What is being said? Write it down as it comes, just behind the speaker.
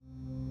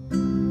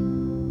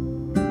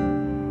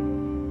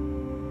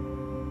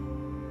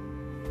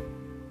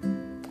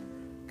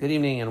Good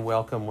evening and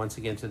welcome once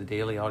again to the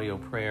Daily Audio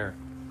Prayer.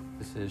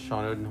 This is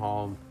Sean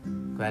Odenhall.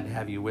 Glad to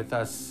have you with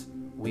us.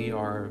 We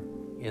are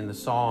in the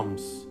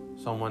Psalms,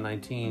 Psalm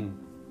 119.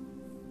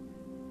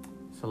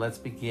 So let's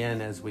begin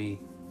as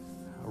we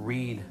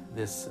read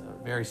this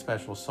very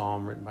special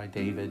psalm written by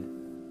David,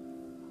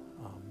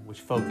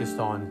 which focused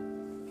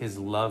on his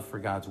love for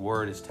God's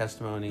word, his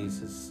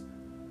testimonies,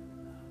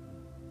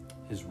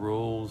 his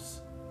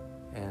rules.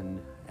 And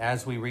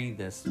as we read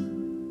this,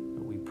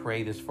 we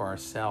pray this for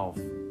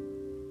ourselves,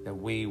 that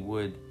we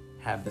would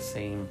have the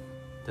same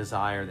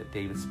desire that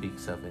David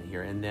speaks of in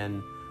here. And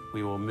then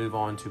we will move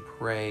on to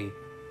pray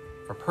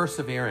for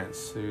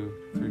perseverance through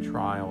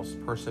trials,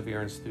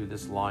 perseverance through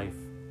this life.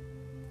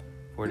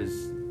 For it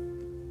is,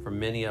 for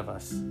many of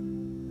us,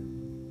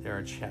 there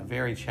are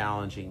very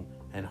challenging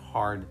and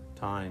hard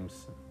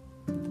times.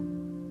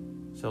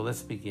 So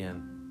let's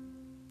begin.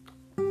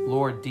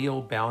 Lord,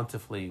 deal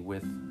bountifully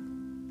with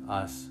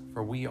us,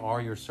 for we are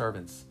your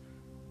servants,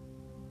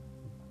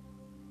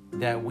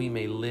 that we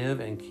may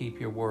live and keep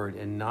your word,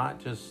 and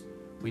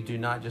we do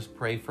not just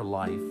pray for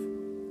life,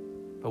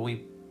 but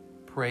we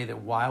pray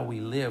that while we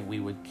live, we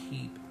would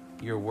keep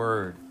your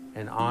word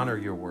and honor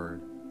your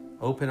word.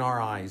 Open our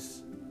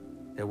eyes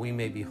that we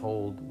may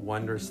behold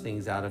wondrous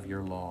things out of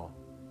your law.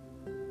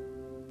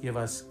 Give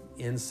us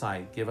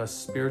insight, give us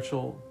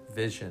spiritual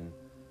vision.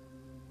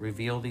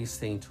 Reveal these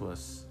things to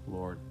us,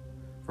 Lord,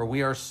 for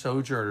we are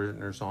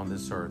sojourners on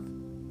this earth.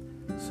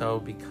 So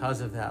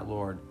because of that,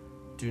 Lord,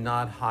 do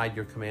not hide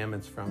your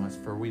commandments from us,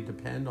 for we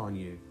depend on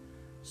you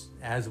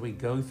as we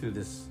go through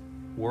this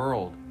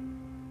world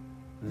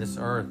and this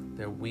earth,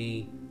 that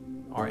we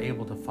are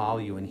able to follow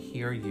you and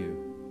hear you.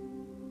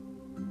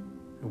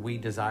 And we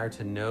desire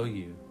to know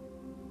you,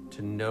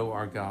 to know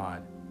our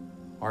God,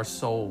 our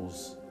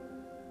souls.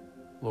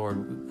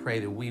 Lord, we pray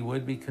that we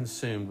would be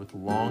consumed with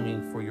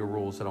longing for your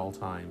rules at all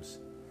times.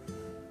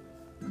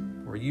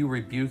 Where you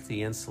rebuke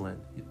the insolent,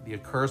 the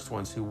accursed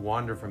ones who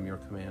wander from your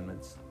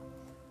commandments.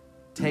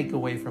 Take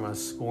away from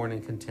us scorn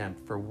and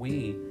contempt, for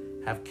we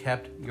have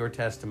kept your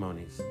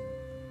testimonies.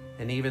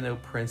 And even though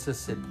princes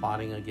sit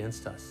plotting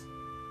against us,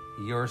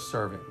 your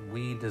servant,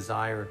 we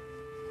desire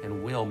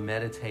and will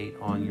meditate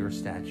on your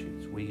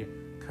statutes. We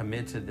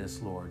commit to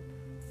this, Lord,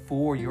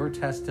 for your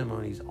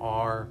testimonies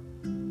are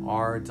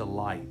our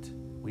delight.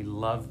 We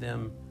love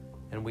them,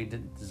 and we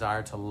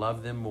desire to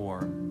love them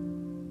more.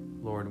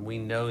 Lord, we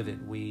know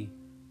that we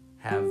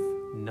have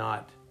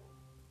not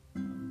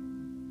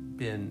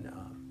been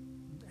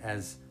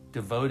as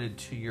devoted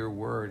to your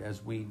word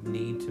as we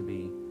need to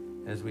be,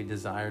 as we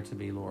desire to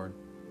be, Lord.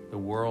 The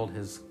world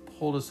has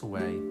pulled us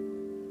away,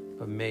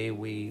 but may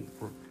we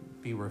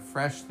be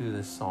refreshed through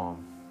this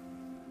psalm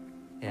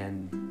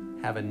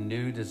and have a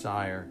new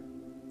desire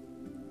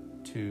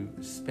to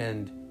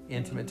spend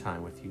intimate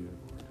time with you,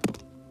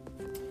 Lord.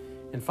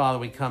 And Father,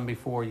 we come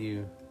before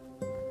you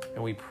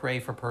and we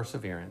pray for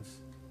perseverance.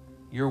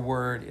 Your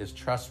word is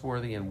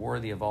trustworthy and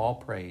worthy of all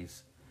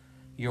praise.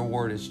 Your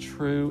word is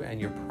true and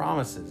your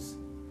promises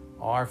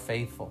are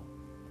faithful.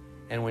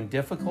 And when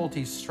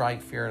difficulties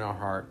strike fear in our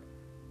heart,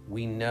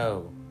 we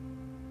know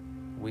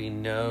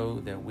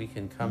that we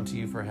can come to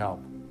you for help.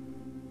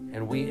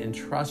 And we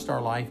entrust our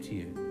life to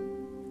you.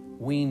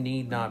 We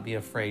need not be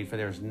afraid, for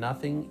there's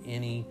nothing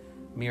any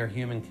mere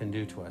human can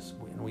do to us.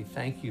 And we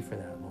thank you for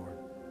that, Lord.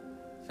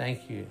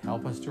 Thank you.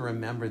 Help us to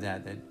remember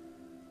that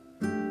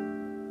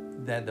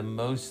the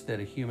most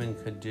that a human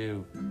could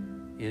do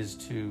is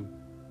to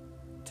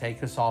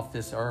take us off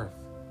this earth.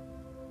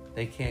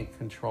 They can't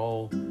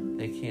control,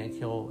 they can't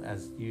kill,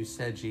 as you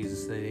said,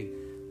 Jesus,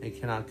 they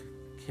cannot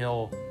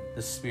kill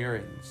the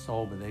spirit and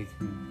soul, but they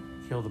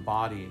can kill the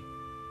body,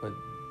 but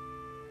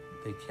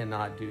they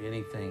cannot do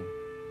anything,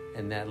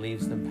 and that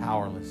leaves them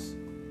powerless.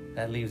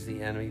 That leaves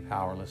the enemy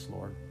powerless,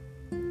 Lord.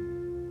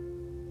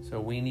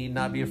 So we need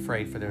not be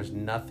afraid, for there's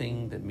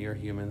nothing that mere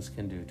humans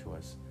can do to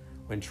us.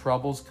 When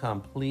troubles come,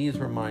 please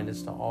remind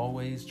us to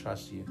always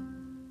trust you.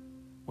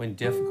 When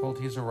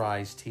difficulties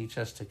arise, teach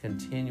us to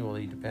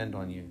continually depend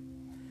on you.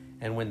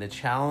 And when the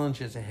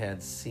challenges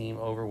ahead seem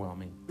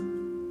overwhelming,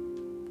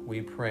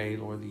 we pray,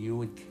 Lord, that you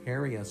would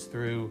carry us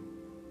through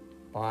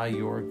by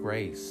your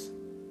grace.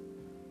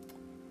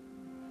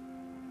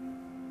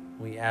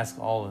 We ask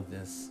all of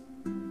this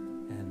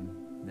in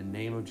the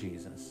name of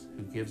Jesus,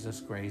 who gives us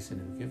grace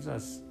and who gives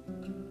us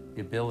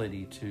the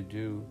ability to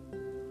do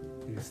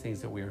these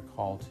things that we are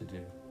called to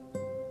do.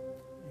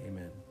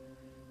 Amen.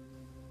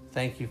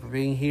 Thank you for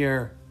being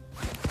here.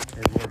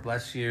 And Lord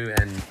bless you,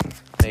 and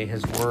may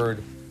his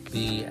word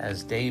be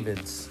as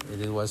David's.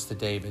 It was to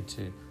David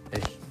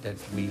that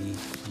we,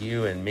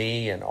 you and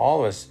me and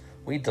all of us,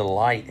 we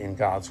delight in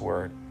God's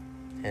word.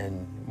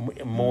 And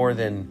more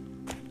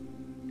than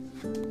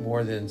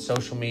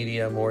social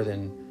media, more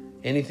than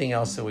anything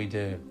else that we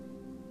do.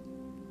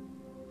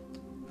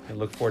 I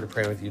look forward to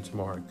praying with you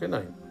tomorrow. Good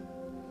night.